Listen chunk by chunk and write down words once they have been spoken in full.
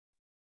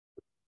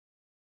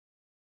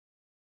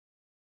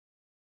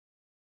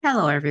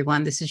Hello,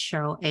 everyone. This is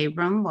Cheryl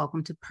Abram.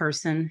 Welcome to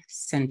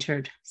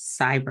Person-Centered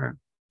Cyber.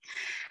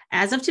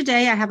 As of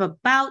today, I have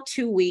about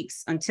 2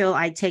 weeks until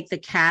I take the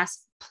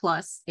CASP+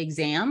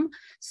 exam.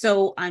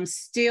 So I'm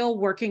still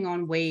working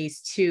on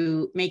ways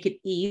to make it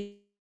easier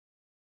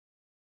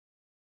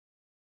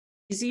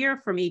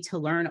for me to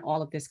learn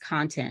all of this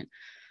content.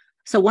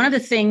 So one of the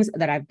things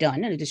that I've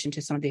done, in addition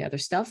to some of the other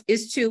stuff,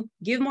 is to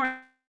give more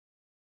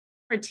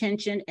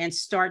attention and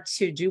start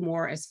to do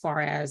more as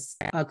far as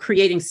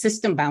creating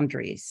system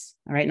boundaries.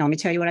 All right, now let me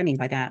tell you what I mean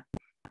by that.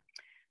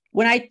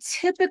 When I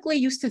typically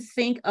used to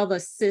think of a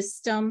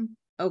system,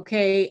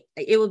 okay,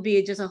 it would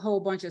be just a whole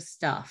bunch of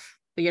stuff,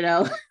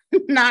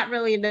 not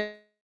really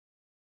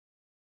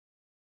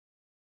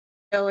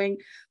knowing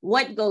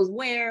what goes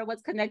where,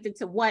 what's connected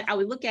to what. I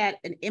would look at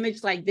an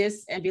image like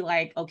this and be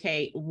like,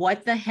 okay,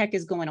 what the heck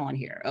is going on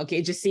here? Okay,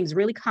 it just seems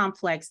really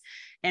complex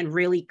and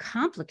really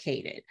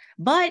complicated.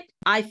 But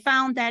I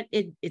found that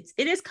it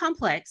is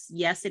complex.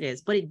 Yes, it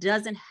is, but it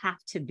doesn't have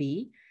to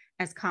be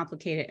as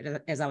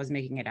complicated as I was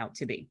making it out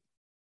to be.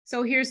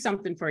 So here's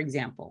something, for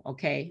example,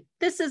 okay?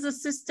 This is a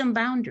system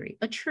boundary,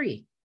 a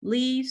tree,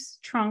 leaves,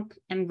 trunk,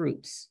 and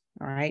roots,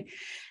 all right?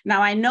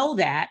 Now I know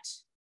that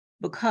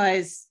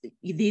because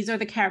these are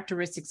the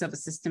characteristics of a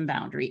system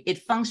boundary. It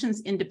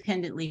functions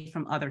independently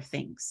from other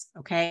things,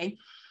 okay?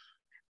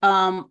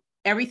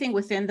 Everything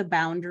within the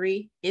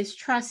boundary is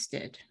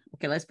trusted.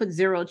 Okay, let's put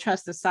zero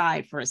trust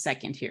aside for a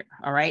second here,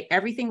 all right?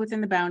 Everything within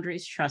the boundary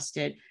is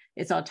trusted,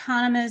 it's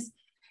autonomous,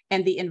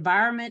 and the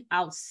environment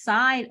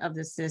outside of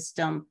the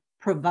system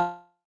provides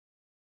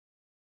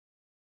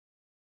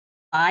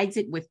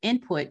it with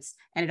inputs,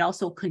 and it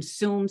also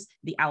consumes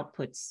the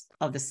outputs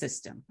of the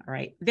system, all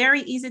right?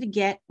 Very easy to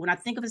get. When I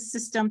think of a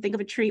system, think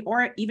of a tree,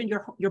 or even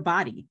your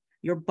body.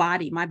 Your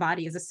body, my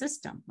body is a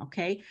system,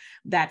 okay?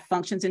 That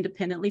functions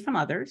independently from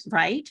others,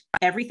 right?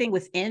 Everything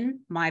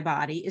within my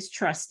body is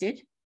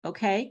trusted,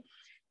 okay?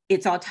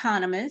 It's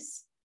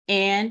autonomous,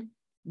 and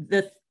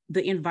the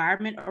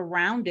environment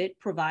around it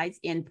provides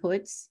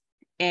inputs,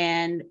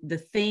 and the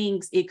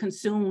things, it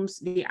consumes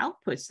the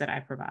outputs that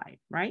I provide,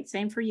 right?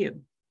 Same for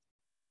you.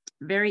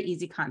 Very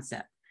easy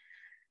concept.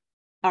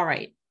 All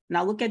right,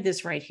 now look at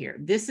this right here.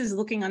 This is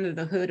looking under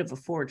the hood of a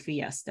Ford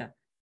Fiesta.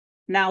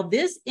 Now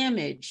this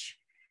image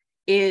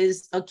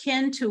is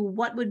akin to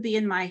what would be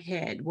in my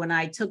head when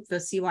I took the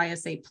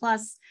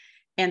CASPA+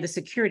 and the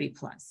Security+,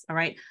 all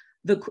right?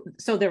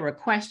 So there were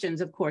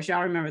questions, of course,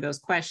 y'all remember those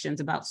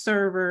questions about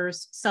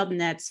servers,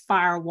 subnets,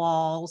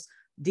 firewalls,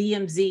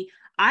 DMZ.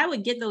 I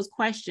would get those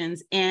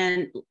questions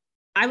and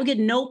I would get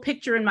no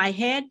picture in my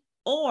head,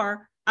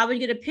 or I would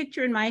get a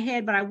picture in my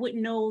head, but I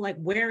wouldn't know like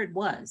where it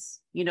was,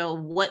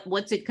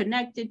 what's it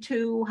connected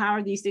to? How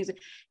are these things?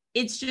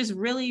 It's just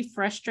really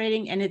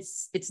frustrating, and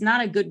it's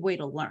not a good way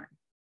to learn,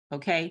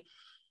 okay?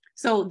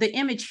 So the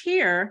image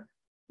here,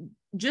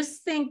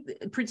 just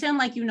pretend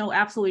like you know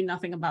absolutely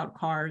nothing about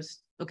cars,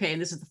 okay?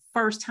 And this is the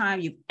first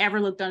time you've ever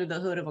looked under the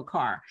hood of a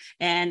car.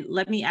 And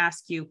let me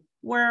ask you,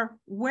 where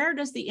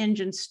does the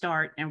engine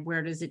start and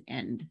where does it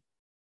end?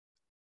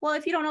 Well,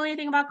 if you don't know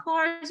anything about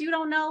cars, you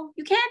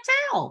can't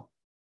tell.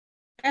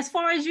 As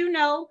far as you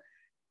know,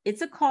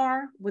 it's a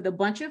car with a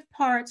bunch of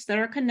parts that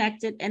are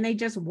connected and they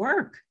just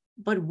work.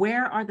 But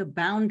where are the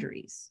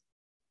boundaries?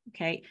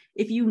 Okay.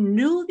 If you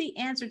knew the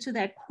answer to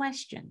that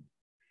question,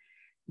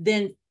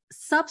 then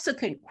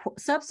subsequent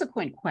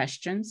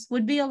questions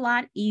would be a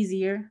lot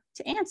easier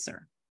to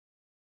answer.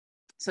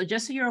 So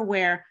just so you're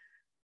aware,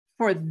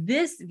 for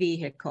this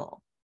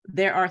vehicle,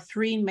 there are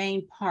 3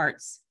 main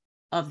parts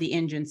of the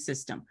engine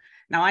system.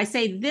 Now, I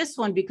say this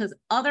one because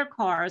other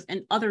cars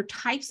and other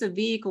types of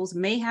vehicles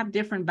may have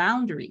different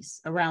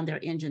boundaries around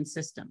their engine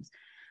systems.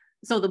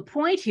 So the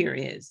point here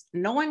is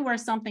knowing where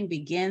something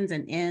begins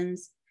and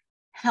ends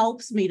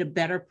helps me to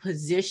better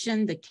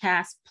position the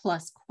CASP+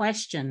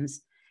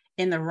 questions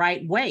in the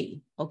right way,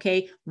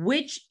 okay?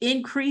 Which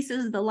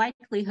increases the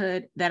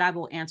likelihood that I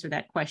will answer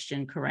that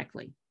question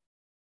correctly.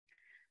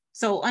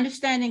 So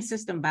understanding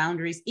system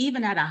boundaries,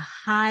 even at a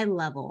high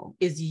level,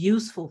 is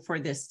useful for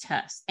this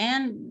test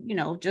and,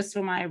 just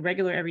for my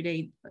regular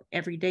everyday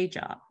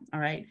job,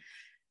 all right?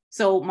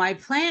 So my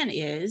plan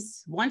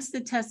is, once the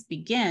test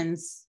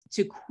begins,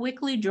 to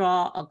quickly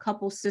draw a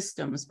couple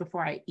systems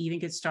before I even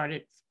get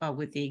started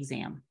with the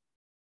exam.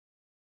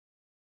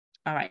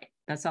 All right,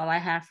 that's all I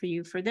have for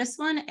you for this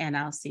one, and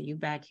I'll see you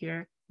back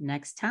here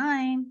next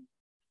time.